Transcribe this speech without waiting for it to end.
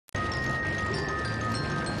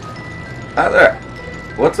Hi there.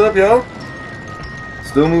 What's up, y'all?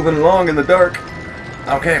 Still moving along in the dark.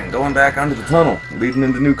 Okay, I'm going back onto the tunnel, leading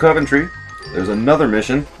into New Coventry. There's another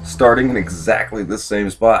mission, starting in exactly this same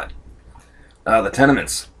spot. The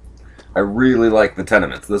Tenements. I really like the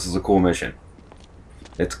Tenements. This is a cool mission.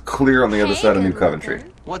 It's clear on the other side of New Coventry.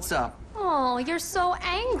 What's up? Oh, you're so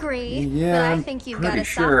angry. Yeah, but I think you've got pretty a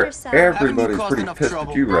sure softer side. everybody's pretty pissed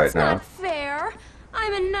at you right That's now. not fair.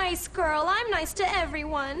 I'm a nice girl. I'm nice to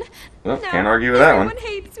everyone. Well, Now, can't argue with that one. Everyone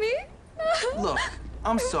hates me. Look,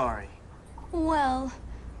 I'm sorry. Well,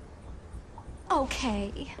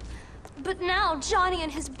 okay. But now Johnny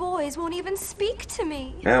and his boys won't even speak to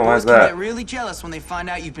me. Yeah, why is Boys can that? get really jealous when they find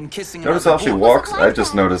out you've been kissing Notice another how she boy. walks? Like I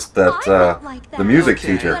just that. noticed that I'm not like that. the music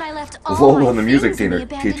Okay. teacher, But I left all Lola my and the music things in the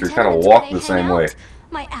abandoned teacher kind of tenement walk where the they same hang way. out.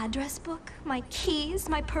 My address book, my keys,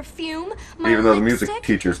 my perfume, my Even though the music lipstick,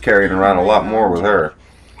 teacher's carrying around a lot more with her.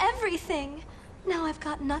 everything. Now I've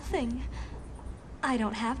got nothing. I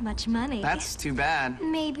don't have much money. That's too bad.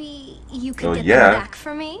 Maybe you could Well, get yeah, them back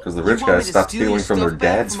for me? Because the You rich want me guys to stopped steal your stealing from their stuff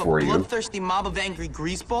back dads from for a you. bloodthirsty mob of angry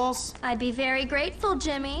greaseballs? I'd be very grateful,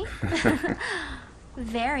 Jimmy.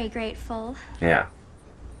 Very grateful. Yeah.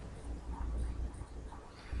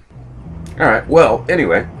 Alright, well,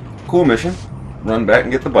 anyway, cool mission. Run back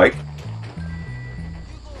and get the bike.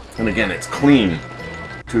 And again, it's clean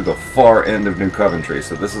to the far end of New Coventry,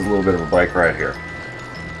 so this is a little bit of a bike ride here.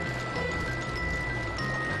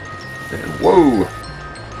 And whoa!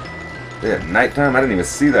 Yeah, nighttime, I didn't even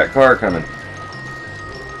see that car coming.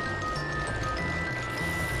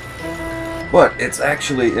 But it's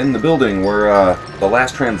actually in the building where the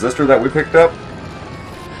last transistor that we picked up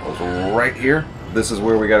was right here. This is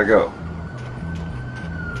where we gotta go.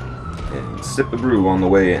 And sip the brew on the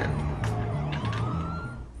way in.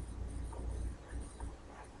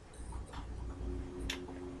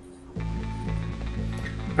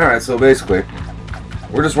 Alright, so basically,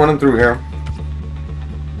 we're just running through here.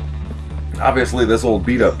 Obviously, this old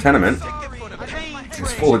beat-up tenement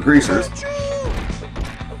is full of greasers.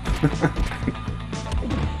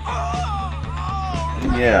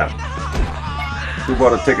 Yeah. Who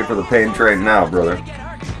bought a ticket for the pain train now, brother?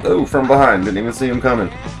 Oh, from behind. Didn't even see him coming.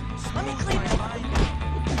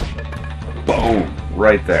 Boom.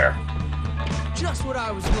 Right there. Just what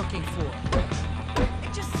I was looking for.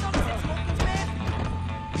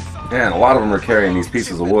 Yeah, and a lot of them are carrying these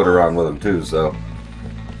pieces of wood around with them, too, so...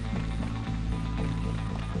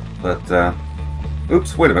 But,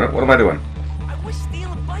 oops, wait a minute. What am I doing? I wish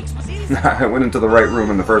stealing bikes was easy. I went into the right room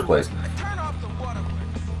in the first place.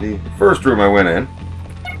 The first room I went in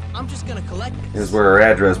I'm just gonna collect this. is where her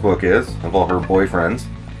address book is, of all her boyfriends.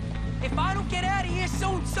 If I don't get out of here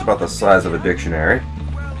soon, It's about the size of a dictionary.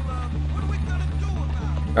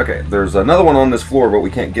 Okay, there's another one on this floor, but we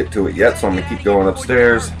can't get to it yet, so I'm going to keep going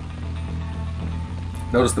upstairs.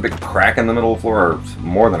 Notice the big crack in the middle of the floor, or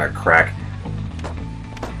more than a crack.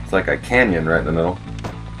 It's like a canyon right in the middle.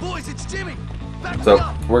 Boys, it's Jimmy. Back So, me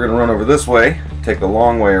up. we're going to run over this way, take the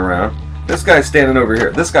long way around. This guy's standing over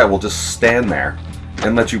here. This guy will just stand there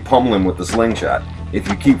and let you pummel him with the slingshot. If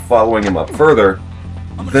you keep following him up further,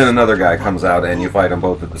 then another guy comes out and you fight them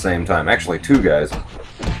both at the same time. Actually, two guys.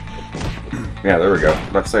 Yeah, there we go.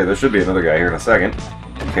 About to say, there should be another guy here in a second,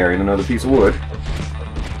 carrying another piece of wood.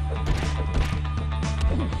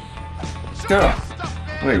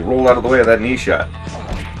 Oh, let me roll out of the way of that knee shot.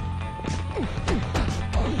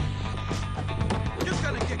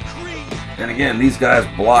 And again, these guys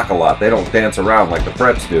block a lot. They don't dance around like the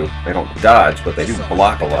preps do. They don't dodge, but they do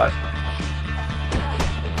block a lot.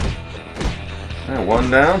 And one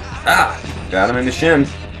down. Ah! Got him in the shin.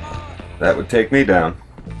 That would take me down.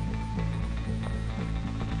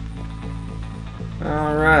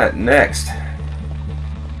 Alright, next.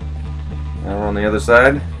 Now we're on the other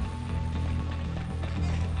side.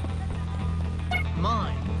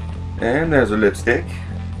 Mine. And there's a lipstick.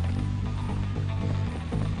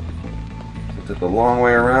 Took the long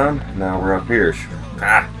way around. Now we're up here.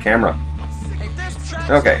 Ah, camera.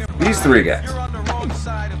 Okay, these three guys.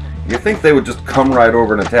 You think they would just come right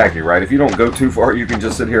over and attack you, right? If you don't go too far, you can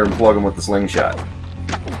just sit here and plug them with the slingshot.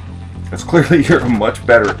 Because clearly you're a much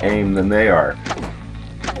better aim than they are.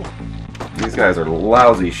 These guys are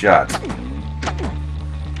lousy shots.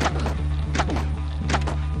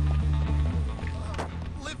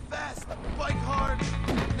 Live fast, fight hard,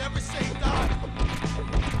 never say die.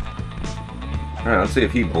 Alright, let's see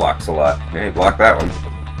if he blocks a lot. Yeah, he blocked that one.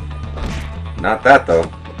 Not that,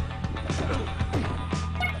 though.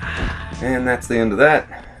 And that's the end of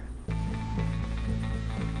that.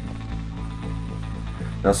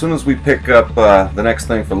 Now, as soon as we pick up the next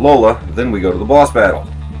thing for Lola, then we go to the boss battle.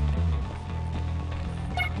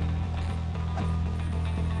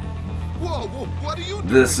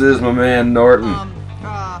 This is my man Norton.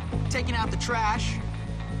 Taking out the trash.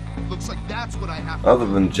 Looks like that's what I have. Other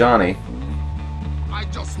than Johnny. I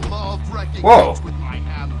just love wrecking Whoa. things with my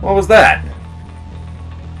hammer. What was that?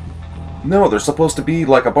 No, there's supposed to be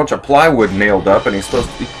like a bunch of plywood nailed up, and he's supposed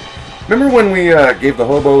to be... Remember when we gave the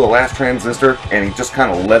hobo the last transistor, and he just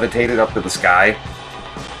kind of levitated up to the sky?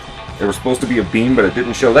 There was supposed to be a beam, but it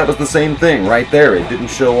didn't show. That was the same thing right there. It didn't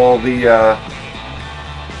show all the...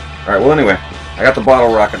 Alright, well anyway, I got the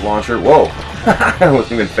bottle rocket launcher. Whoa! I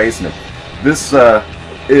wasn't even facing him. This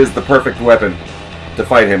is the perfect weapon to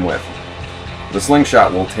fight him with. The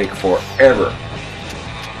slingshot will take forever.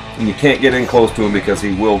 And you can't get in close to him because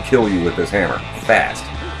he will kill you with this hammer. Fast.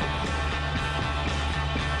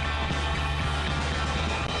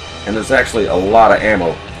 And there's actually a lot of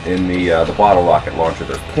ammo in the bottle rocket launcher.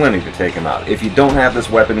 There's plenty to take him out. If you don't have this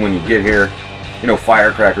weapon when you get here, you know,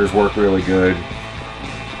 firecrackers work really good.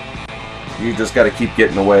 You just got to keep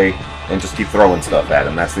getting away and just keep throwing stuff at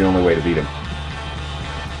him. That's the only way to beat him.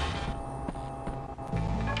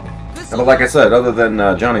 But like I said, other than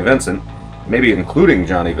Johnny Vincent, maybe including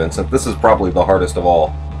Johnny Vincent, this is probably the hardest of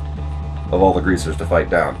all the greasers to fight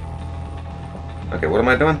down. Okay, what am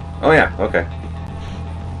I doing? Oh yeah, okay.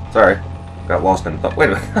 Sorry, got lost in thought. Wait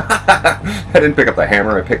a minute. I didn't pick up the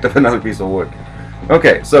hammer, I picked up another piece of wood.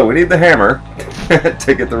 Okay, so we need the hammer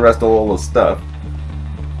to get the rest of all the stuff.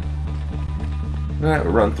 Alright,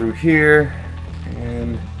 we'll run through here,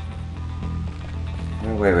 and...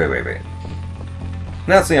 Wait.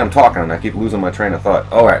 Now see, I'm talking and I keep losing my train of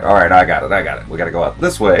thought. Alright, I got it. We gotta go out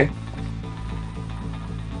this way.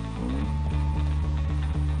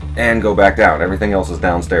 And go back down. Everything else is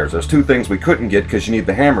downstairs. There's two things we couldn't get because you need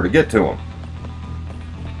the hammer to get to them.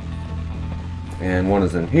 And one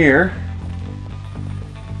is in here.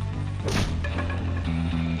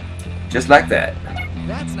 Just like that.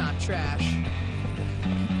 That's not trash.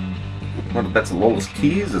 What, that's Lola's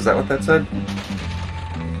keys? Is that what that said?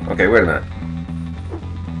 Okay, wait a minute.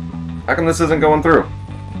 How come this isn't going through?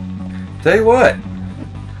 Tell you what.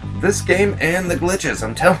 This game and the glitches,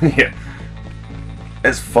 I'm telling you.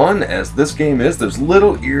 As fun as this game is, there's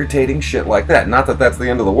little irritating shit like that. Not that that's the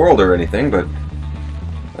end of the world or anything, but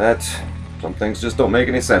some things just don't make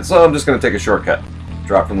any sense. So I'm just going to take a shortcut.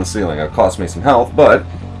 Drop from the ceiling. It'll cost me some health, but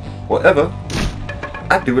whatever.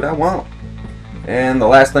 I do what I want. And the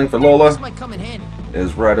last thing for Lola This might come in handy.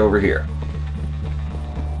 is right over here.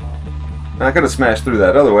 Now, I could have smashed through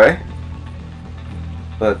that other way,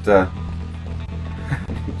 but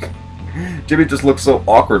Jimmy just looks so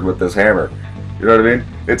awkward with this hammer. You know what I mean?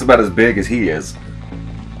 It's about as big as he is,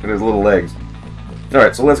 and his little legs.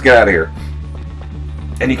 Alright, so let's get out of here.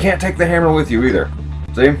 And you can't take the hammer with you either.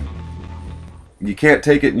 See? You can't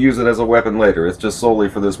take it and use it as a weapon later. It's just solely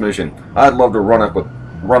for this mission. I'd love to run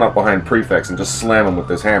up behind prefects and just slam them with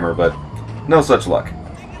this hammer, but no such luck.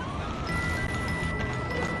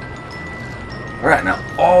 Alright, now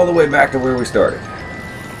all the way back to where we started.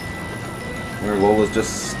 Where Lola's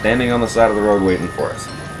just standing on the side of the road waiting for us.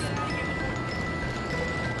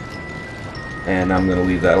 And I'm going to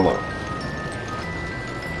leave that alone.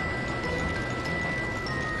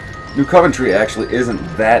 New Coventry actually isn't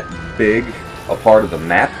that big a part of the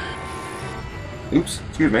map. Oops,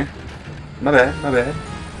 excuse me. My bad.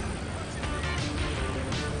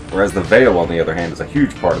 Whereas the Vale, on the other hand, is a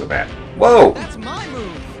huge part of the map. Whoa! That's my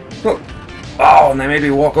move. Oh, and they made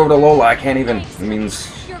me walk over to Lola. I can't even. It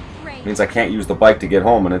You're great. means I can't use the bike to get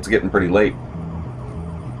home, and it's getting pretty late.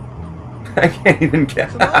 I can't even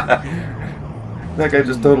get. That guy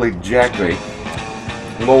just totally jacked me.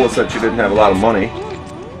 Lola said she didn't have a lot of money.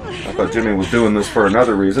 I thought Jimmy was doing this for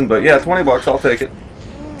another reason, but yeah, 20 bucks, I'll take it.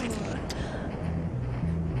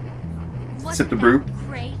 Sip the brew.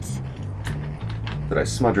 Great. Did I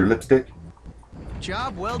smudge her lipstick?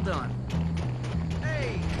 Job well done.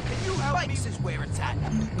 Hey, can you help me? This is where it's at.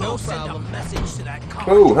 No Go send a problem. message to that car.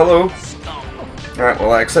 Oh, hello. Scum. Alright,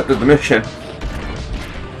 well, I accepted the mission.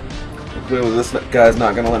 Clearly this guy's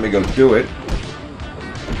not going to let me go do it.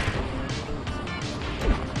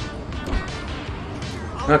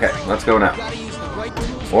 Okay, let's go now. Gotta use the right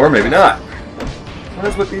tools. Or maybe not. What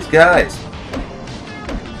is with these guys?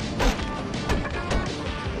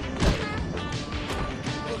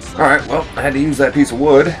 Alright, well, I had to use that piece of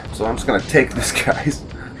wood, so I'm just going to take this guy's.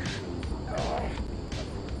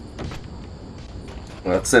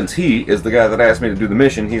 Well, since he is the guy that asked me to do the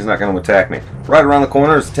mission, he's not going to attack me. Right around the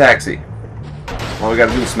corner is a taxi. All we got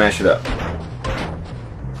to do is smash it up.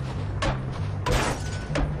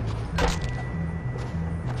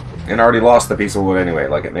 And I already lost the piece of wood anyway,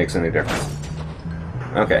 like it makes any difference.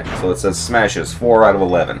 Okay, so it says smashes, 4 out of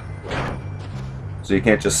 11. So So you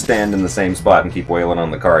can't just stand in the same spot and keep wailing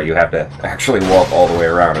on the car. You have to actually walk all the way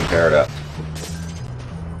around and tear it up.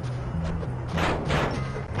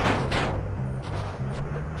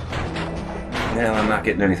 Now I'm not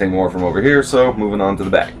getting anything more from over here, so moving on to the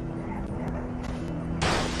back.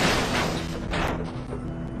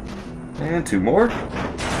 And 2 more.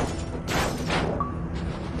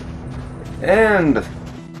 And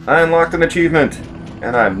I unlocked an achievement,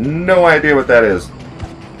 and I have no idea what that is.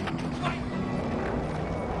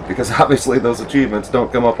 Because obviously those achievements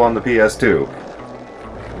don't come up on the PS2.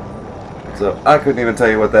 So I couldn't even tell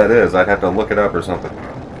you what that is. I'd have to look it up or something.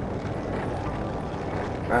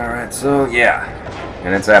 Alright, so yeah.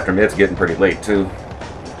 And it's after me. It's getting pretty late too.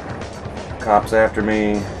 Cops after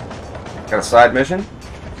me. Got a side mission?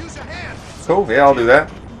 Cool, yeah, I'll do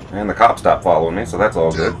that. And the cops stopped following me, so that's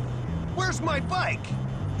all good. Where's my bike?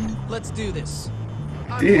 Let's do this.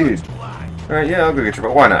 Dude. Alright, yeah, I'll go get your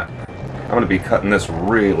bike. Why not? I'm going to be cutting this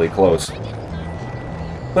really close.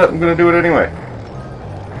 But I'm going to do it anyway.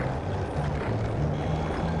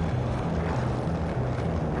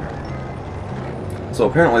 So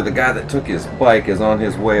apparently the guy that took his bike is on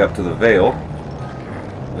his way up to the Vale.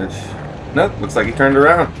 Which, nope, looks like he turned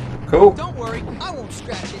around. Cool. Don't worry, I won't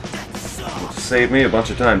scratch it. Which saved me a bunch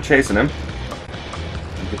of time chasing him.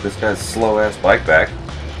 Get this guy's slow-ass bike back.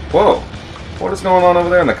 Whoa! What is going on over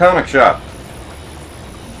there in the comic shop?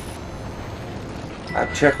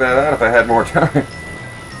 I'd check that out if I had more time.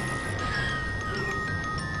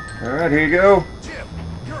 Alright, here you go. Jim,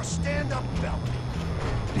 you're a stand-up fella.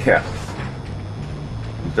 Yeah.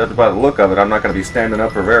 Judged by the look of it, I'm not going to be standing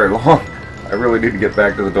up for very long. I really need to get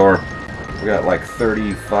back to the door. We got like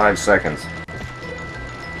 35 seconds.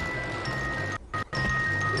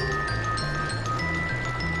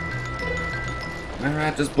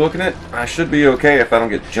 Alright, just booking it. I should be okay if I don't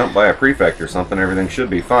get jumped by a prefect or something. Everything should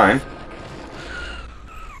be fine.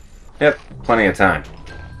 Yep, plenty of time.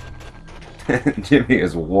 Jimmy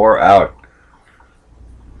is wore out.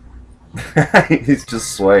 He's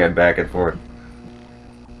just swaying back and forth.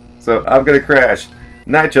 So, I'm gonna crash.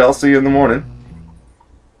 Night, y'all. See you in the morning.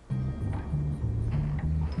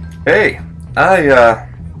 Hey, I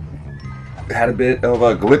had a bit of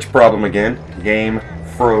a glitch problem again. Game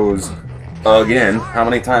froze again. How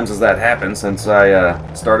many times has that happened since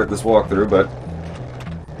I started this walkthrough? But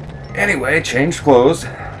anyway, changed clothes.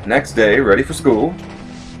 Next day, ready for school.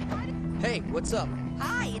 Hey, what's up?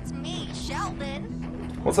 Hi, it's me, Sheldon.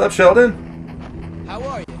 What's up, Sheldon? How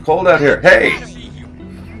are you? Cold out here. Hey!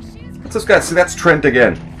 What's this guy? See, that's Trent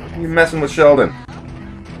again. You messing with Sheldon.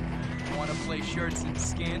 Wanna play shirts and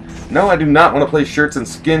skins? No, I do not want to play shirts and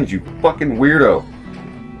skins, you fucking weirdo.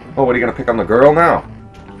 Oh, what, are you gonna pick on the girl now?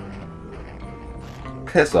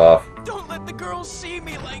 Piss off. Don't let the girls see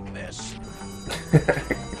me like this.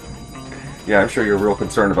 Yeah, I'm sure you're real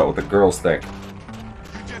concerned about what the girls think. You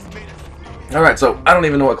just made it. Alright, so I don't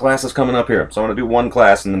even know what class is coming up here. So I'm going to do one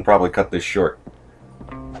class and then probably cut this short.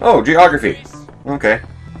 Oh, geography. Okay.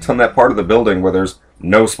 It's on that part of the building where there's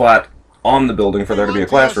no spot on the building for there to be a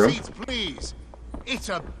classroom.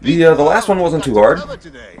 The last one wasn't too hard.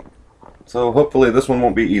 So hopefully this one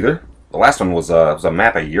won't be either. The last one was a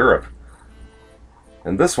map of Europe.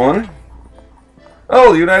 And this one...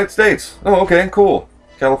 Oh, the United States. Oh, okay, cool.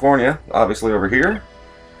 California, obviously over here.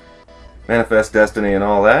 Manifest Destiny and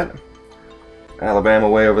all that. Alabama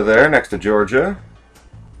way over there, next to Georgia.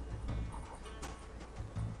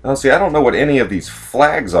 Oh, see, I don't know what any of these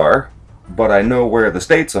flags are, but I know where the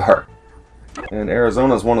states are. And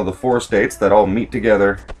Arizona's one of the 4 states that all meet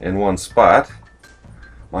together in one spot.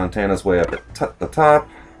 Montana's way up at the top.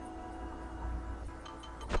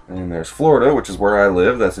 And there's Florida, which is where I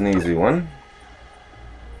live. That's an easy one.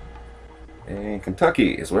 And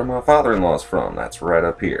Kentucky is where my father-in-law's from. That's right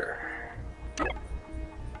up here.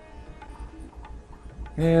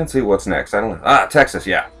 And let's see what's next. I don't know. Ah, Texas,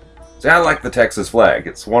 yeah. See, I like the Texas flag.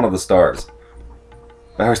 It's one of the stars.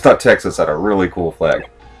 I always thought Texas had a really cool flag.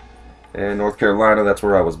 And North Carolina, that's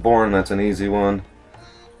where I was born. That's an easy one.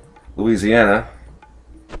 Louisiana.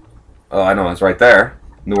 Oh, I know, it's right there.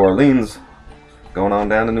 New Orleans. Going on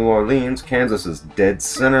down to New Orleans. Kansas is dead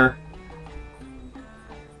center.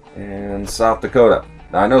 And South Dakota.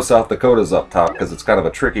 Now, I know South Dakota's up top because it's kind of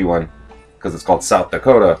a tricky one. Because it's called South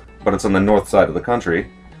Dakota. But it's on the north side of the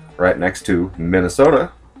country. Right next to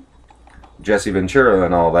Minnesota. Jesse Ventura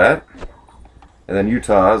and all that. And then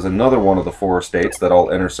Utah is another one of the 4 states that all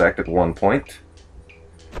intersect at one point.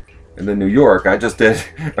 And then New York, I just did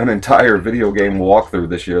an entire video game walkthrough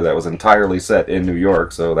this year that was entirely set in New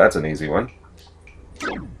York, so that's an easy one.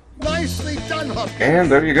 Nicely done, Hopkins.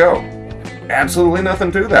 And there you go. Absolutely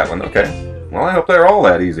nothing to that one, okay. Well, I hope they're all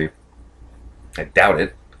that easy. I doubt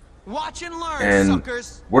it. Watch and learn, And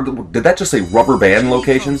suckers. did that just say rubber band He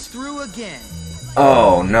locations? comes through again.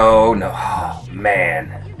 Oh, no, no. Oh,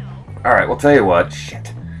 man. Alright, well, tell you what.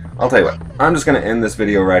 Shit. I'll tell you what. I'm just going to end this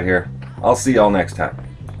video right here. I'll see y'all next time.